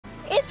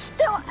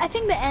Still, I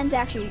think the end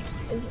actually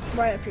is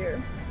right up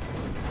here.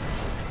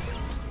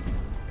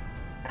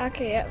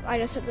 Okay, yep, I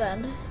just hit the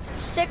end.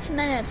 6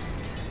 minutes.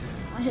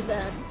 I hit the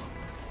end.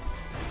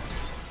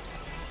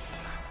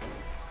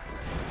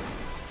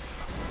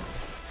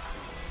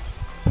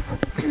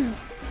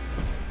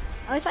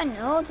 At least I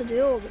know what to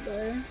do over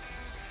there.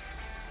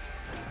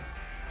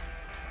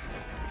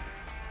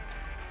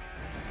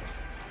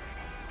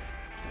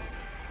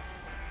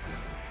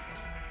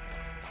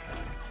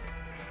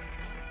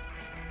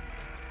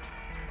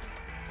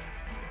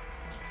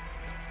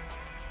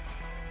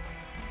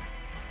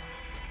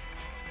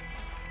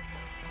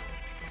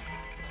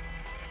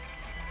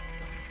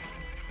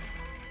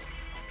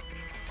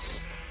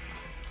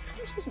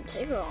 This doesn't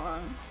take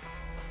long.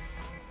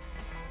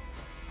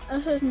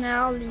 This is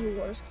now the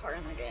worst part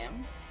in the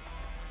game.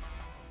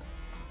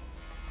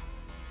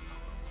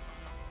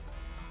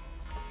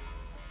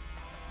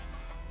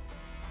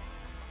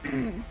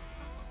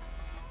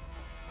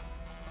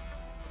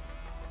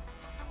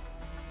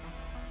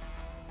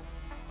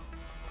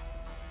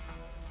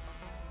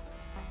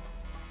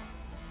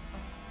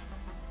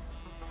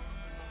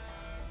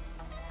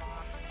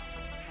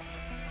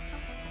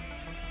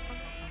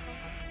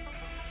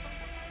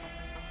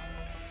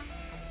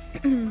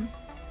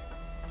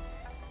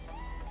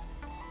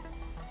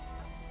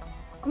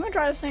 I'm gonna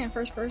try this thing in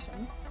first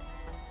person.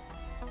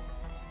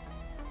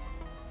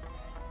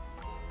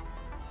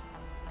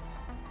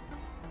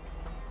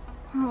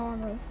 Oh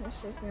no,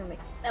 this is gonna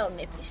that would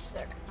make me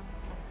sick.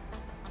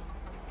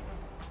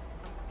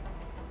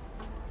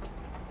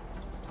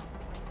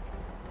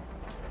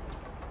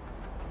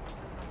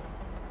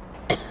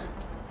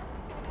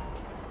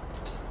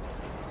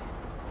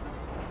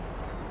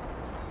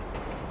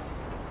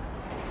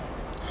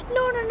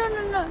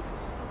 No.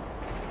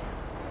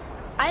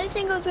 I didn't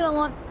think it was gonna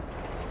let.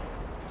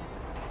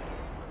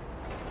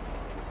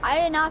 I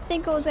did not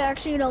think it was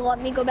actually gonna let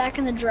me go back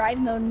in the drive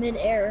mode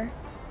mid-air.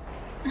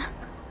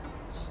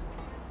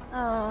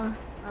 Oh,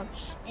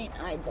 ain't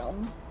I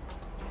dumb.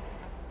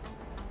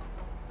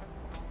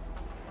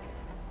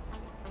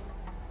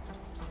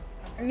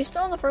 Are you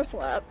still on the first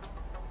lap?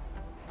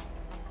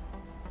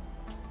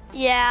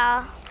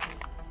 Yeah.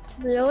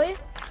 Really?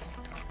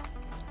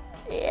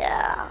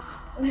 Yeah.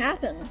 What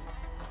happened?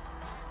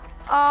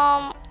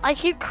 I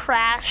keep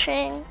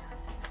crashing.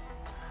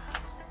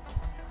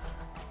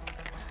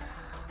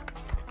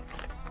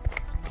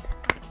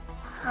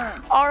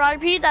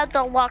 R.I.P. that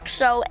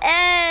Deluxo.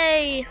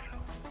 Hey!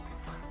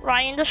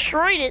 Ryan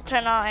destroyed it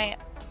tonight.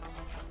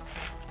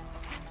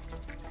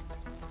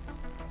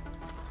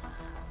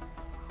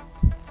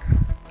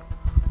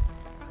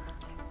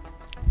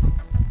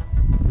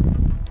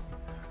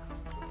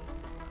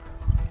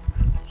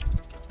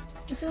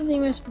 This is the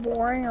most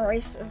boring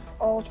race of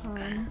all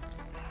time.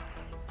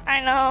 I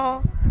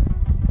know.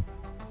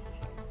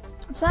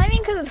 It's not even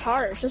because it's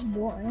hard, it's just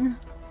boring.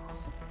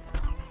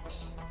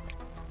 It's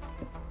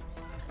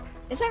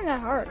not even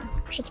that hard,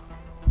 it's just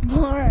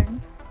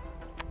boring.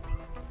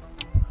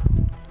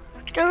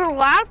 The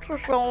laps were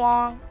so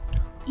long.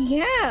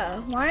 Yeah,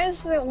 why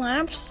is the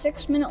lap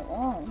 6 minute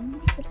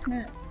long? 6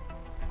 minutes.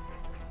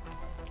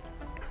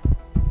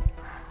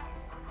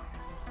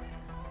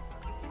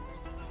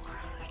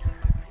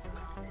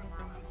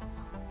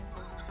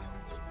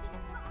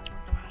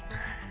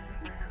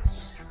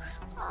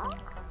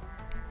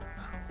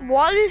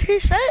 What did he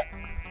say?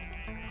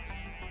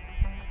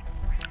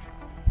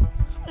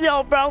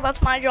 Yo, bro,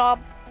 that's my job.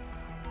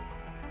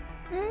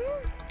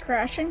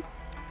 Crashing?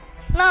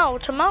 No,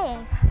 to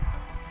moan.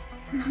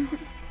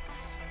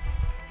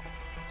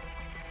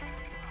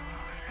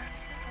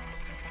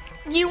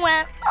 You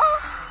went,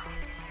 oh.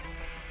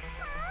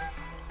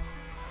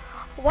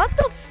 What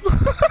the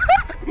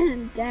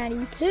fuck?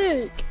 Daddy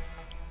Pig.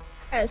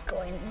 I was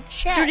going in the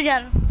chat. Do it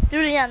again. Do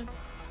it again.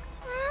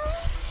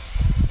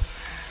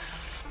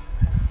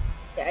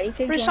 Daddy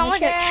Pig You joined sound the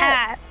like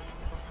chat.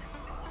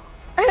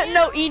 a cat.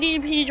 No,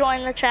 EDP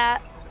joined the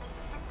chat.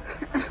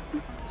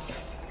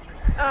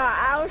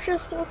 I was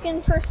just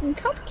looking for some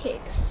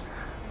cupcakes.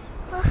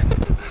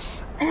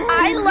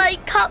 I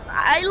like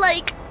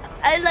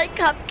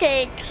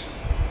cupcakes.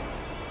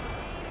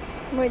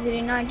 Wait, did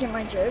he not get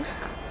my joke?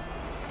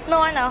 No,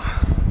 I know.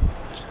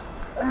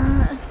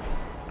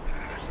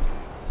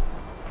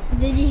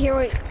 Did you hear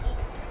what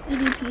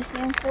EDP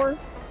stands for?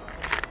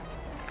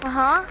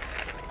 Uh-huh.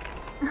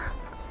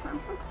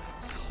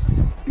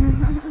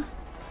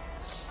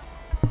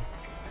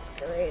 That's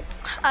great.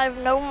 I've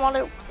known what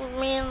it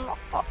means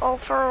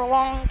for a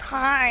long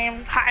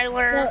time,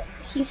 Tyler. No,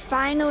 he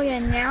finally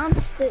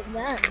announced it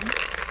then.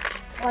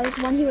 Like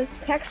when he was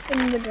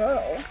texting the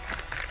girl.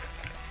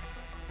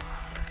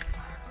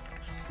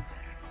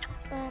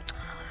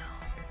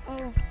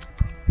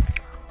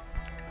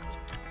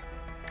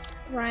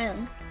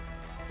 Ryan,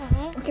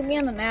 look at me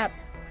on the map.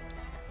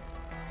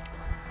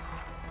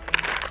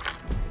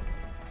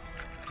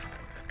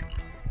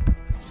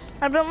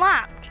 I've been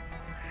lapped.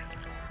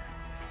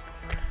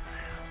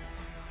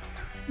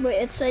 Wait,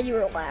 it said you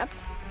were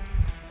lapped?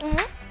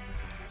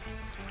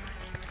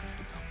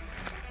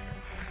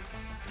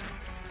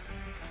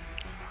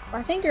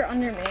 I think you're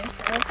under me,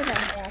 so I don't think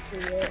I'm after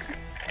you.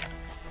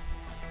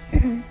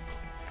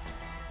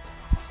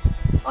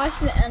 Oh, I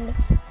see the end.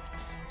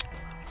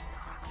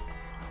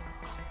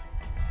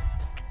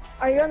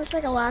 Are you on the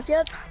second lap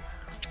yet?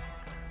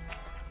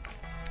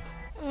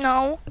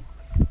 No.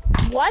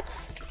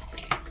 What?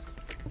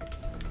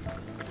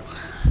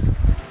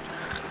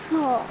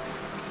 Oh.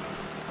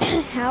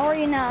 How are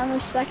you not on the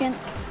second?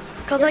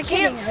 Because I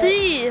can't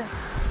see.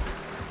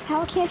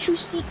 How can't you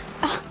see?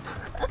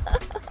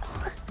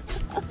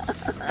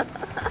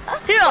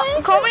 Here,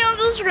 call me on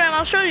Instagram,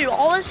 I'll show you.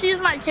 All I see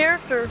is my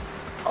character.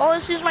 All I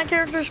see is my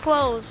character's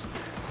clothes.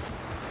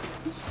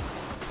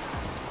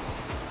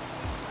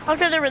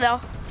 Okay, there we go.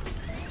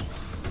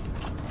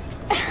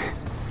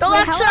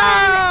 Wait,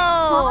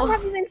 how long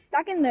have you been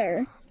stuck in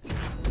there?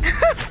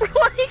 for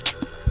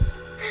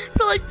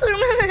like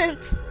 2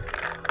 minutes.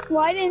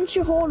 Why didn't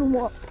you hold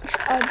a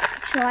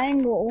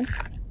triangle?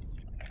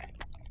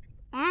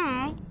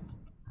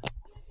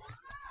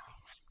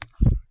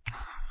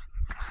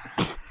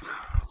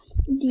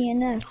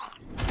 DNF.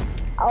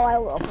 Oh, I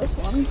love this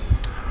one.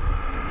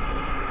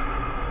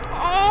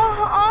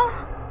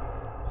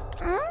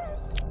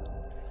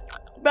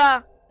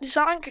 Bruh, you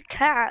sound like a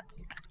cat.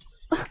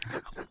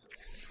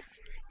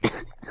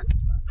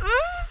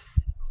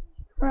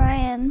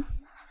 Ryan.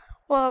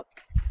 What?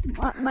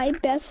 My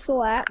best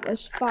lap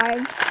was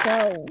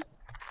 5:12.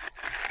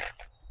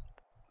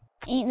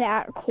 Ain't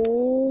that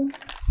cool?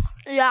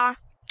 Yeah.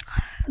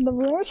 The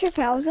Ruler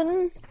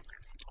 2000.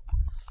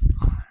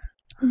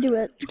 Do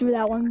it. Do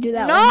that one. Do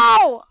that one.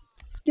 No!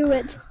 Do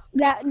it.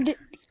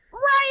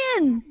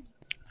 Ryan!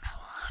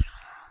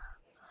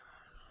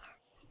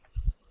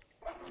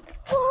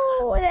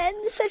 Oh,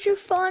 that's such a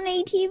fun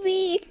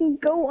ATV. It can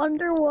go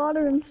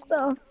underwater and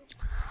stuff.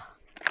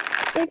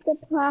 It's a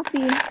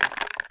puppy.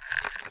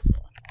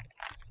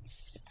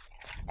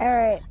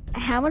 Alright,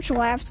 how much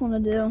laps wanna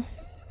do?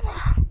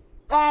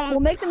 We'll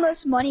make the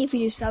most money if we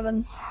do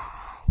 7.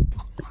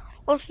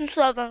 Let's do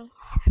 7.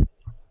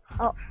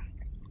 Oh.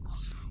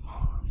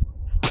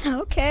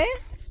 Okay.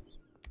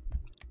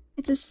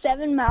 It's a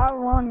 7-mile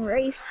long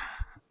race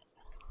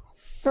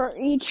for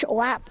each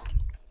lap.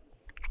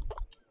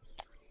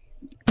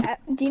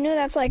 Do you know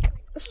that's like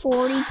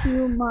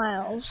 42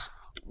 miles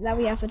that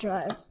we have to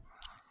drive?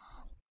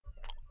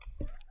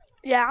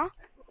 Yeah.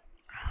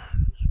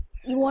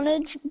 You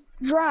want to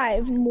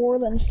drive more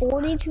than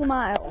 42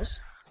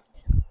 miles.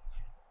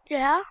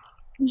 Yeah.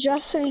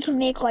 Just so you can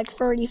make like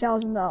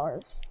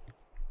 $30,000.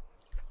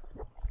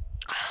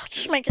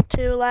 Just make it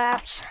 2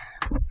 laps.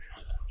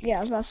 Yeah,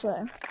 I was about to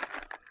say.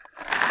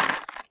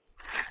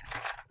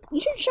 You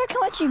should check how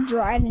much you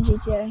drive in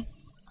GTA.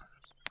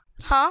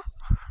 Huh?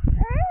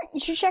 You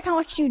should check how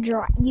much you've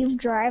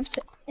drived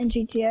in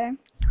GTA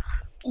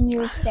in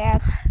your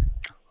stats.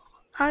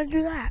 How to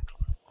do that?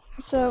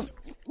 So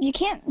you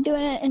can't do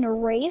it in a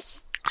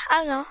race.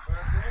 I know.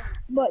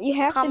 But you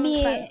have Common to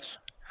be. sense.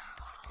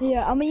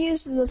 Yeah, I'm gonna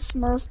use the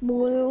Smurf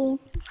blue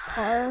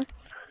car.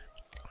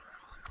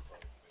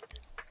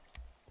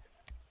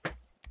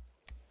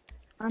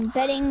 I'm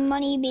betting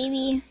money,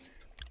 baby.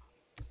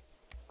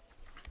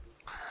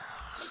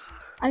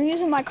 I'm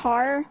using my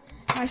car,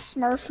 my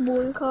Smurf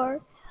blue car,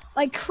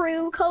 like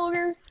crew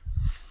color.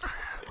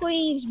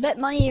 Please bet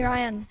money,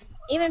 Ryan.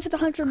 Even if it's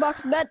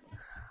 $100, bet.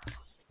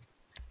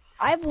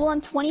 I've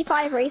won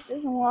 25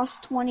 races and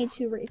lost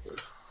 22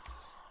 races.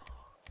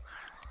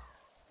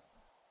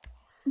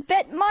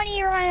 Bet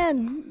money,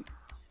 Ryan.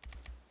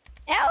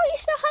 At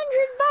least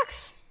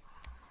 $100.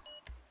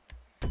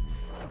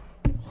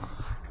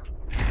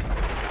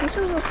 This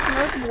is a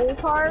Smurf blue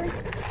car.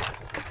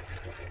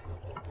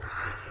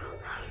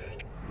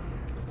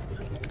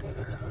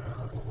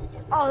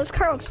 Oh, this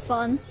car looks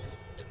fun.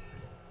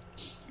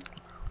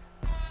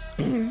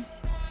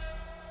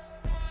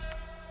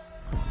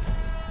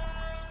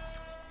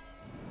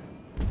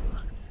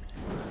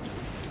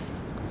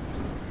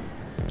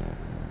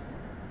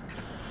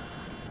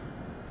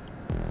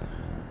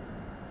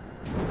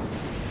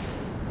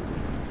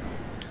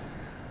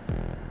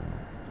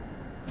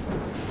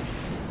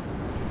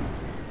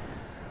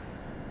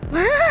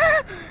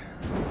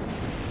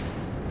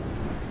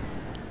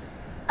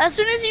 As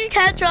soon as you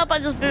catch up, I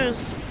just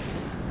boost.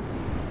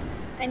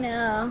 I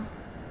know.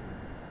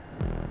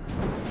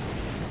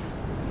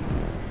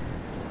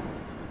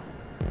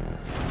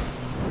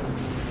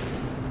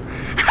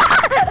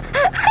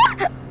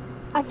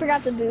 I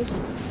forgot to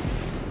boost.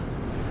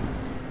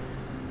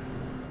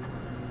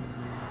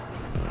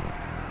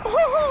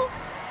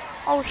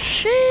 Oh,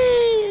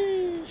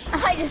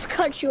 sheesh. I just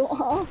cut you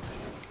off.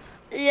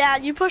 Yeah,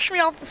 you pushed me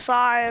off the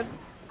side.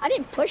 I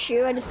didn't push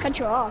you, I just cut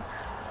you off.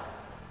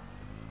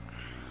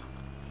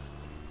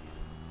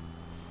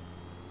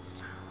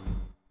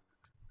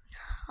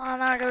 Oh,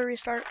 now I gotta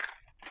restart.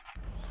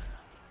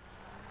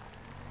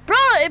 Bro,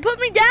 it put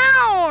me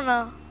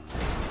down!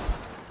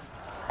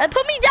 It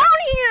put me down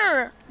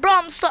here! Bro,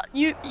 I'm stuck.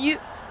 You.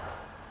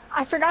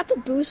 I forgot to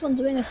boost when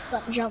doing a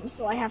stunt jump,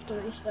 so I have to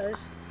restart.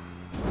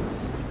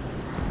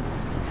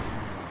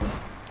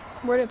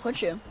 Where did it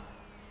put you?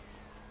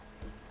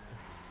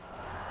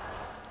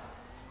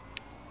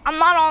 I'm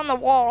not on the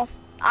wall.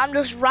 I'm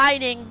just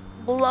riding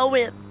below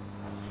it.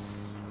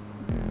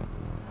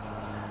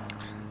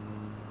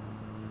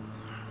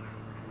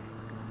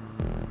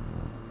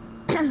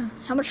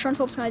 How much front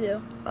flips can I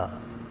do?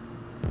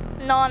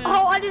 None.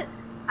 Oh,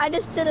 I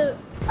just did a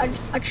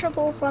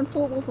triple front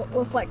flip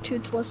with like 2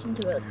 twists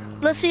into it.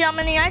 Let's see how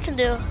many I can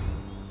do.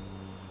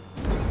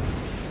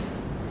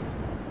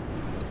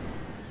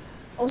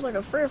 It was like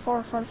a 3 or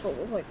 4 front flip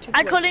with like 2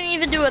 I twists. couldn't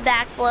even do a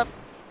backflip.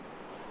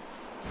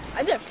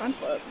 I did a front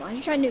flip. Why did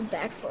you try to do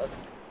back flip?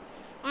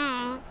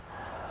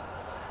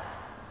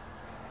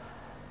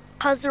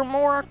 Cause they're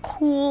more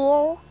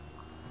cool.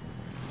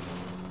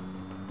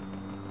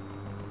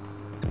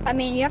 I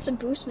mean, you have to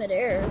boost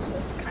midair, so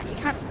it's kind of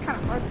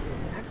hard to do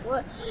a back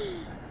flip.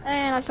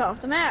 And I fell off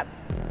the map.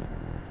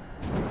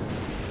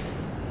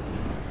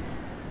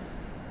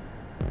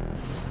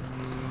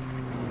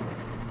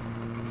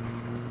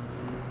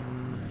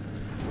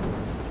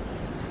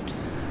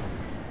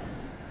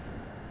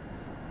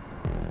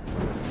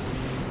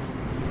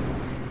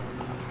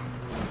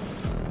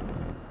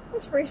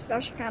 This race is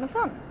actually kind of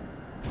fun.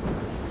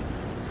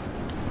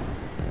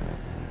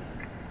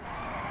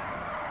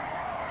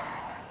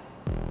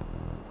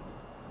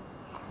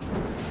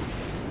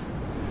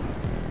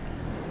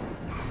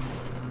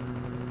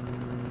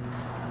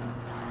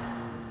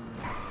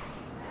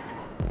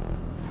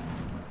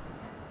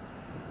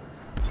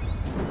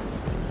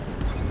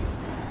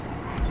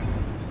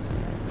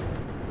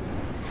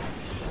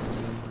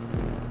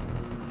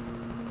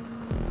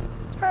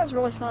 This car is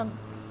really fun,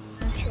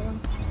 actually.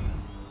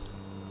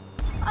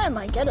 I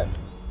might get it.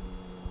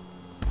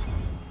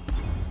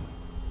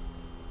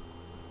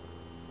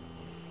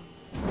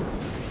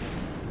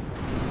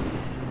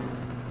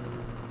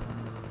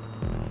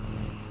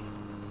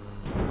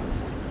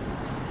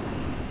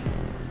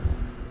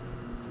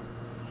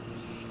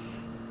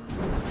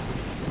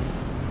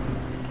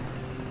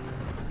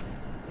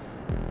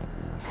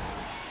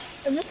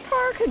 If this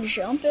car could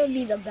jump, it would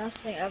be the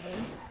best thing ever.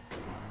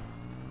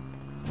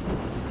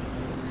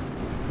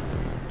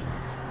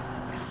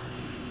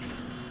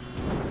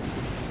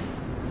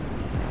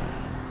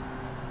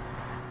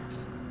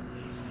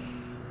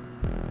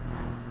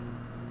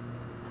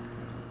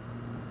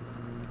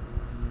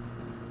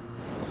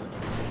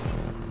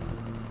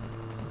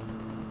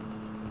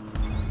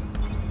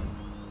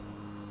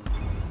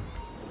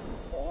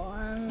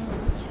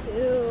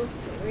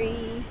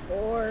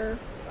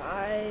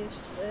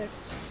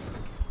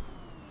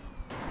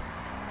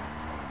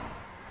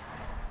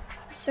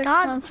 Six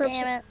God front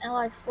flips damn it. and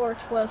like 4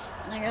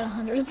 twists, and I got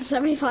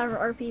 175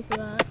 RP for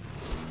that.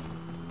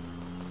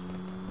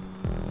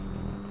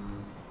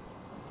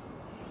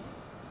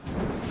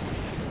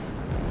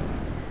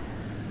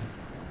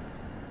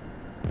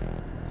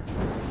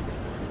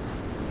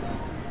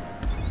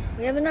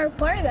 We have another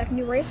player that can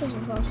do races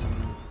with us.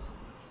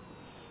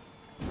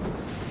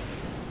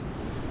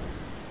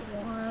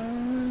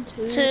 1,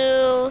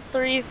 2,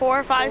 3,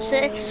 4, 5,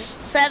 6,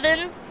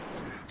 7.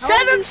 How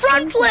did 7 you front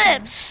spin so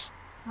flips!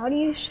 How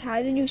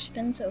did you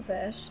spin so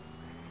fast?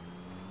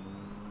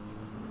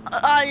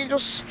 I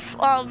just,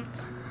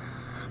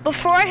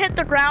 before I hit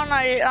the ground,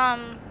 I,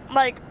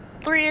 like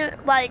 3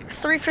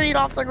 feet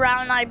off the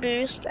ground, I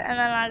boost, and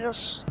then I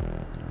just,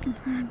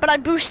 but I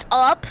boost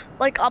up,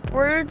 like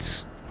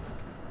upwards.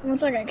 1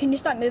 second, can you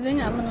stop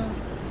moving? I'm gonna,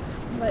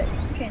 wait,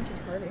 you can't see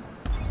the party.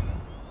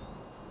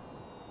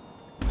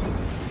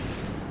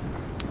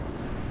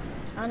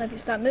 I don't know if you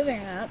stopped moving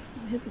or not.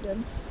 I hope you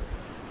did.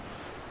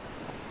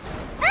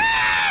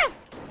 Ah!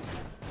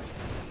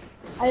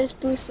 I just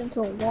boosted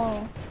into a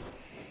wall.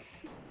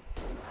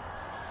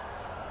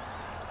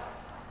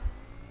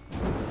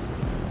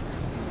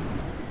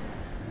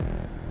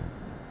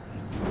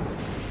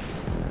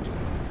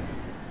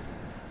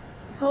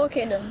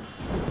 Okay then.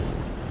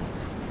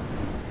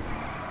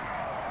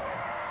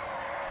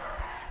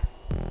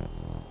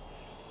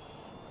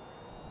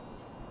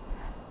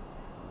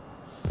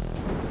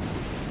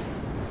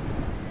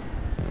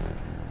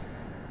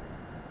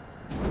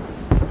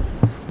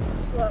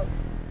 Slow.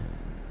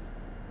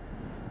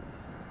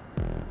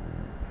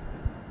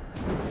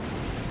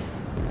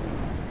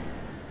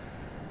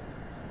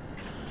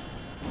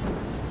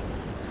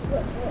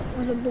 What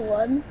was it,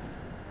 blood?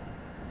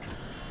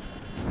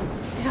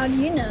 How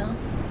do you know?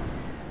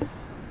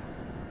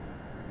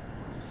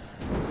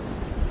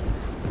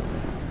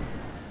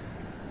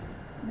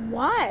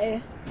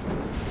 Why?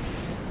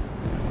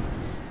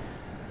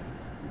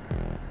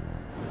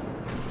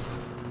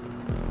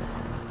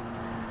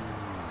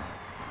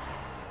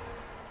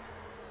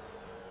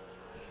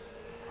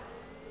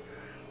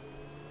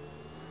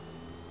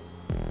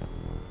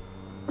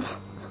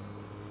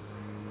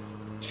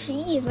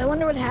 Jeez, I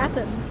wonder what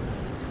happened.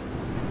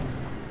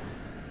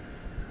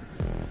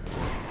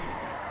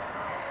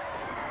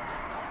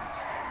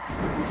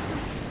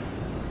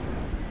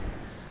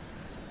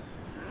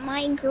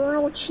 My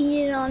girl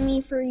cheated on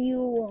me for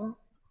you.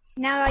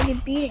 Now I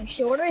get beaten.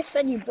 She already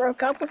said you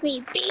broke up with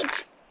me,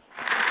 bitch.